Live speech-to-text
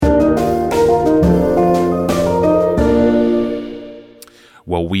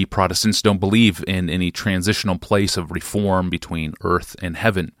We Protestants don't believe in any transitional place of reform between earth and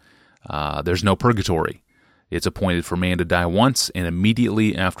heaven. There's no purgatory. It's appointed for man to die once, and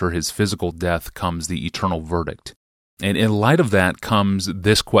immediately after his physical death comes the eternal verdict. And in light of that comes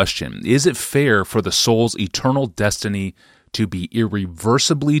this question: is it fair for the soul's eternal destiny to be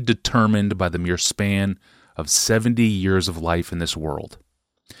irreversibly determined by the mere span of 70 years of life in this world?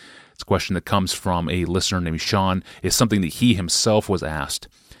 It's a question that comes from a listener named Sean. It's something that he himself was asked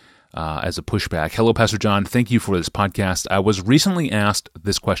as a pushback. Hello, Pastor John. Thank you for this podcast. I was recently asked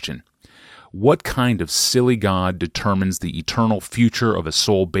this question: what kind of silly God determines the eternal future of a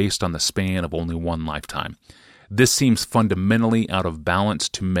soul based on the span of only one lifetime? This seems fundamentally out of balance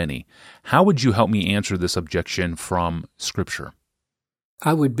to many. How would you help me answer this objection from Scripture?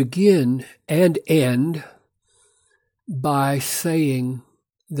 I would begin and end by saying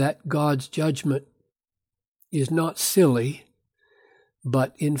that God's judgment is not silly,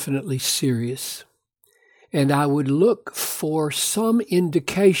 but infinitely serious. And I would look for some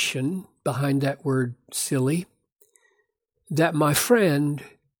indication behind that word silly that my friend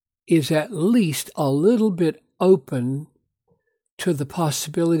is at least a little bit open to the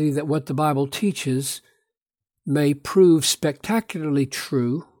possibility that what the Bible teaches may prove spectacularly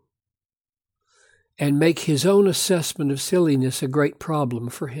true and make his own assessment of silliness a great problem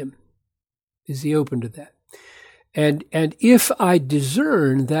for him. Is he open to that? And if I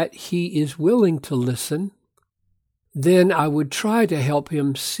discern that he is willing to listen, then I would try to help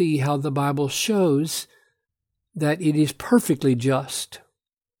him see how the Bible shows that it is perfectly just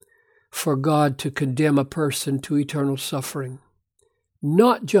for God to condemn a person to eternal suffering,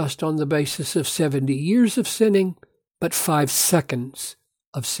 not just on the basis of 70 years of sinning, but 5 seconds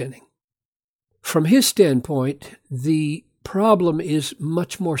of sinning. From his standpoint, the problem is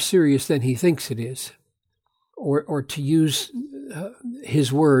much more serious than he thinks it is. Or to use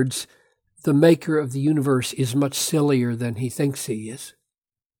his words, the maker of the universe is much sillier than he thinks he is.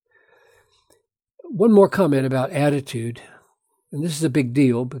 One more comment about attitude, and this is a big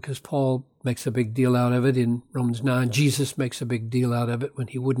deal because Paul makes a big deal out of it in Romans 9. Jesus makes a big deal out of it when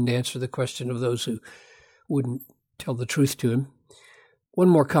he wouldn't answer the question of those who wouldn't tell the truth to him. One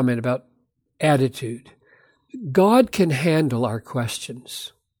more comment about attitude. God can handle our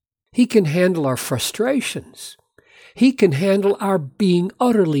questions. He can handle our frustrations. He can handle our being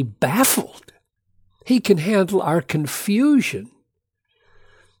utterly baffled. He can handle our confusion.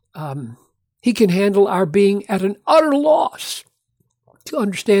 He can handle our being at an utter loss to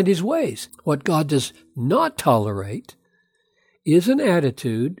understand his ways. What God does not tolerate is an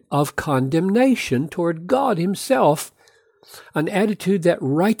attitude of condemnation toward God himself, an attitude that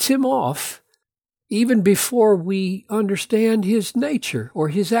writes him off even before we understand his nature or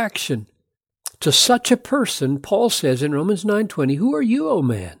his action. To such a person, Paul says in Romans 9:20, "Who are you, O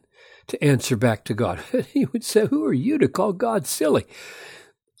man, to answer back to God?" He would say, "Who are you to call God silly?"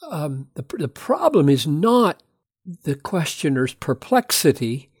 The problem is not the questioner's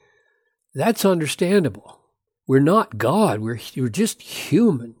perplexity. That's understandable. We're not God. We're just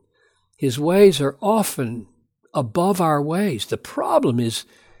human. His ways are often above our ways. The problem is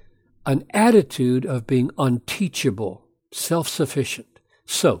an attitude of being unteachable, self-sufficient.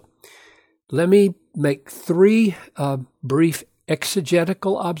 So, let me make 3 brief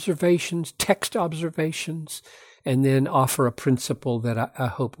exegetical observations, text observations, and then offer a principle that I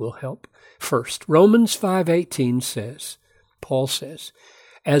hope will help. First, Romans 5:18 says, Paul says,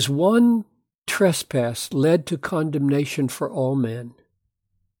 "As one trespass led to condemnation for all men."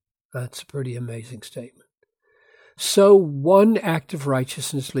 That's a pretty amazing statement. "So one act of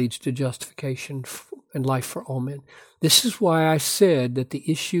righteousness leads to justification and life for all men." This is why I said that the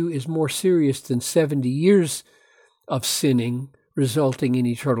issue is more serious than 70 years of sinning resulting in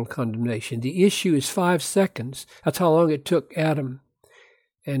eternal condemnation. The issue is 5 seconds. That's how long it took Adam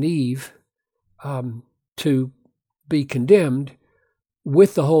and Eve to be condemned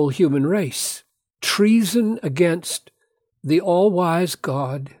with the whole human race. Treason against the all-wise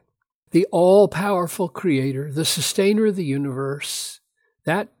God, the all-powerful Creator, the sustainer of the universe.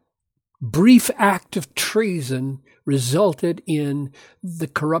 That brief act of treason resulted in the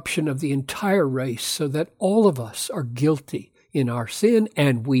corruption of the entire race, so that all of us are guilty in our sin,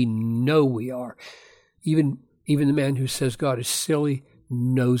 and we know we are. Even the man who says God is silly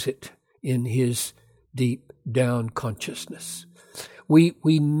knows it in his deep down consciousness.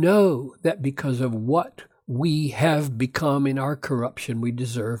 We know that because of what we have become in our corruption, we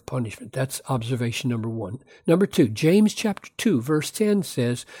deserve punishment. That's observation number 1. Number 2, James chapter 2, verse 10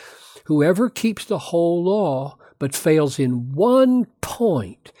 says, "Whoever keeps the whole law but fails in one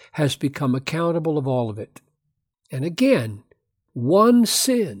point has become accountable of all of it." And again, One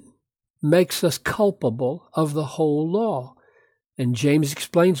sin makes us culpable of the whole law. And James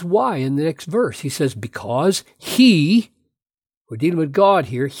explains why in the next verse. He says, because he, we're dealing with God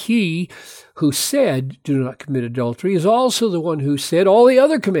here, he who said, do not commit adultery, is also the one who said all the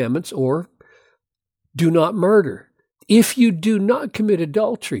other commandments, or do not murder. If you do not commit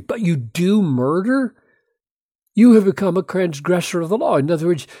adultery, but you do murder, you have become a transgressor of the law. In other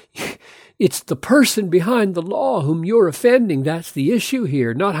words, it's the person behind the law whom you're offending. That's the issue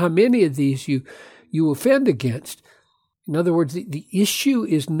here, not how many of these you offend against. In other words, the issue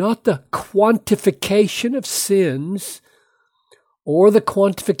is not the quantification of sins or the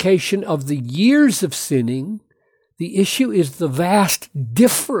quantification of the years of sinning. The issue is the vast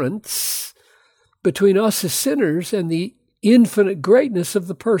difference between us as sinners and the infinite greatness of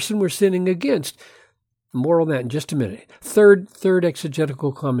the person we're sinning against. More on that in just a minute. Third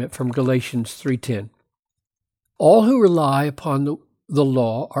exegetical comment from Galatians 3:10. All who rely upon the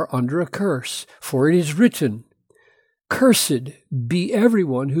law are under a curse, for it is written, cursed be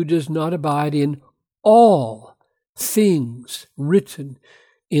everyone who does not abide in all things written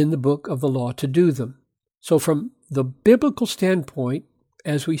in the book of the law to do them. So from the biblical standpoint,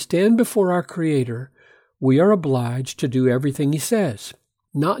 as we stand before our Creator, we are obliged to do everything He says.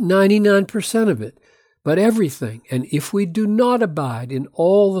 Not 99% of it, but everything. And if we do not abide in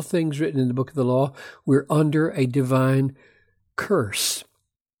all the things written in the book of the law, we're under a divine curse.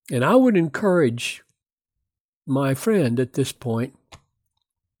 And I would encourage my friend at this point,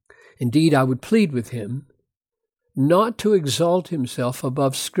 indeed I would plead with him, not to exalt himself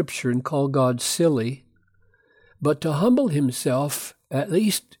above Scripture and call God silly, but to humble himself at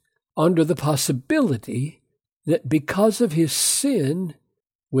least under the possibility that because of his sin,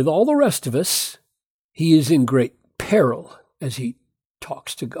 with all the rest of us, he is in great peril as he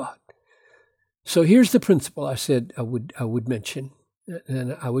talks to God. So here's the principle I said I would mention,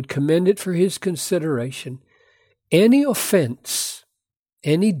 and I would commend it for his consideration. Any offense,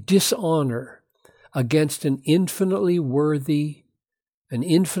 any dishonor against an infinitely worthy, an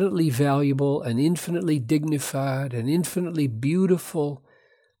infinitely valuable, an infinitely dignified, an infinitely beautiful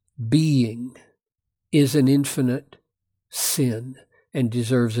being is an infinite sin and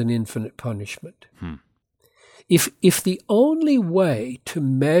deserves an infinite punishment. If the only way to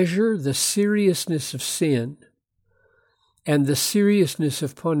measure the seriousness of sin and the seriousness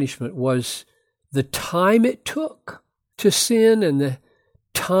of punishment was the time it took to sin and the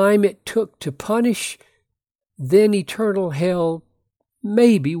time it took to punish, then eternal hell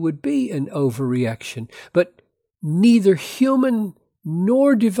maybe would be an overreaction. But neither human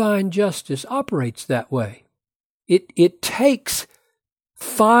nor divine justice operates that way. It takes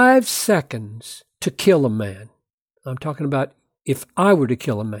 5 seconds to kill a man. I'm talking about if I were to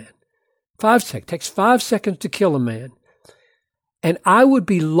kill a man. 5 seconds. It takes 5 seconds to kill a man. And I would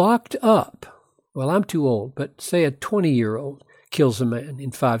be locked up. Well, I'm too old, but say a 20-year-old kills a man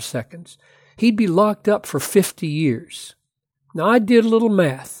in 5 seconds. He'd be locked up for 50 years. Now, I did a little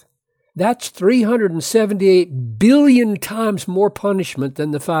math. That's 378 billion times more punishment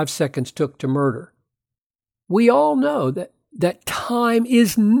than the 5 seconds took to murder. We all know that time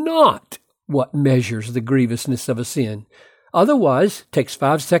is not what measures the grievousness of a sin. Otherwise, it takes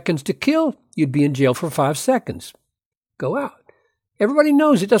 5 seconds to kill, you'd be in jail for 5 seconds. Go out. Everybody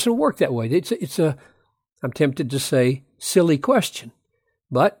knows it doesn't work that way. It's a, I'm tempted to say, silly question.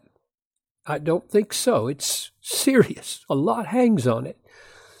 But I don't think so. It's serious. A lot hangs on it.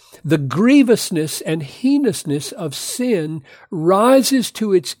 The grievousness and heinousness of sin rises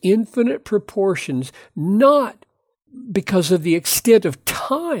to its infinite proportions, not because of the extent of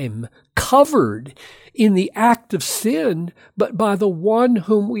time covered in the act of sin, but by the one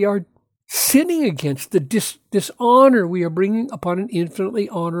whom we are sinning against, the dishonor we are bringing upon an infinitely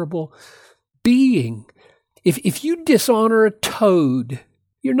honorable being. If you dishonor a toad,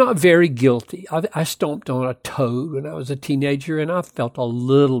 you're not very guilty. I stomped on a toad when I was a teenager, and I felt a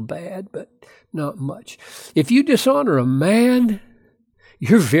little bad, but not much. If you dishonor a man,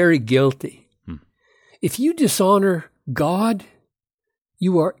 you're very guilty. If you dishonor God,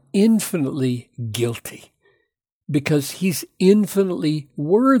 you are infinitely guilty because He's infinitely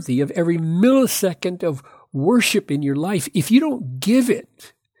worthy of every millisecond of worship in your life. If you don't give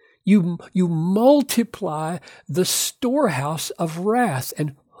it, you multiply the storehouse of wrath.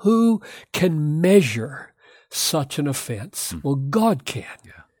 And who can measure such an offense? Well, God can,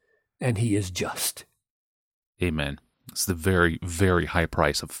 and He is just. Amen. It's the very, very high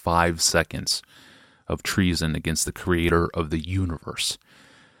price of 5 seconds of treason against the Creator of the universe.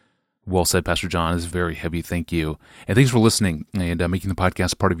 Well said, Pastor John. It's very heavy. Thank you. And thanks for listening and making the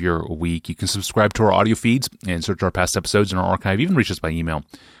podcast part of your week. You can subscribe to our audio feeds and search our past episodes in our archive. Even reach us by email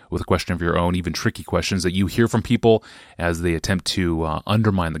with a question of your own, even tricky questions that you hear from people as they attempt to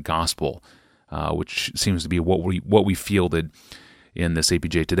undermine the gospel, which seems to be what we fielded in this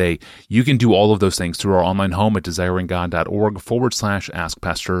APJ today. You can do all of those things through our online home at desiringgod.org/Ask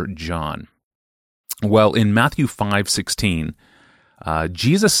Pastor John. Well, in Matthew 5:16,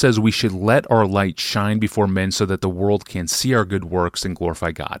 Jesus says we should let our light shine before men so that the world can see our good works and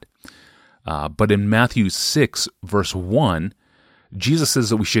glorify God. But in Matthew 6, verse 1, Jesus says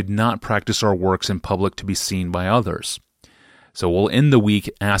that we should not practice our works in public to be seen by others. So we'll end the week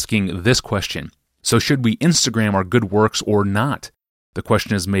asking this question. So should we Instagram our good works or not? The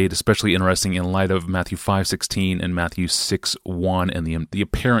question is made especially interesting in light of Matthew 5:16 and Matthew 6:1 and the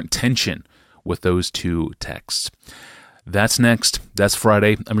apparent tension with those two texts. That's next. That's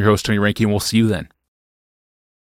Friday. I'm your host, Tony Reinke, and we'll see you then.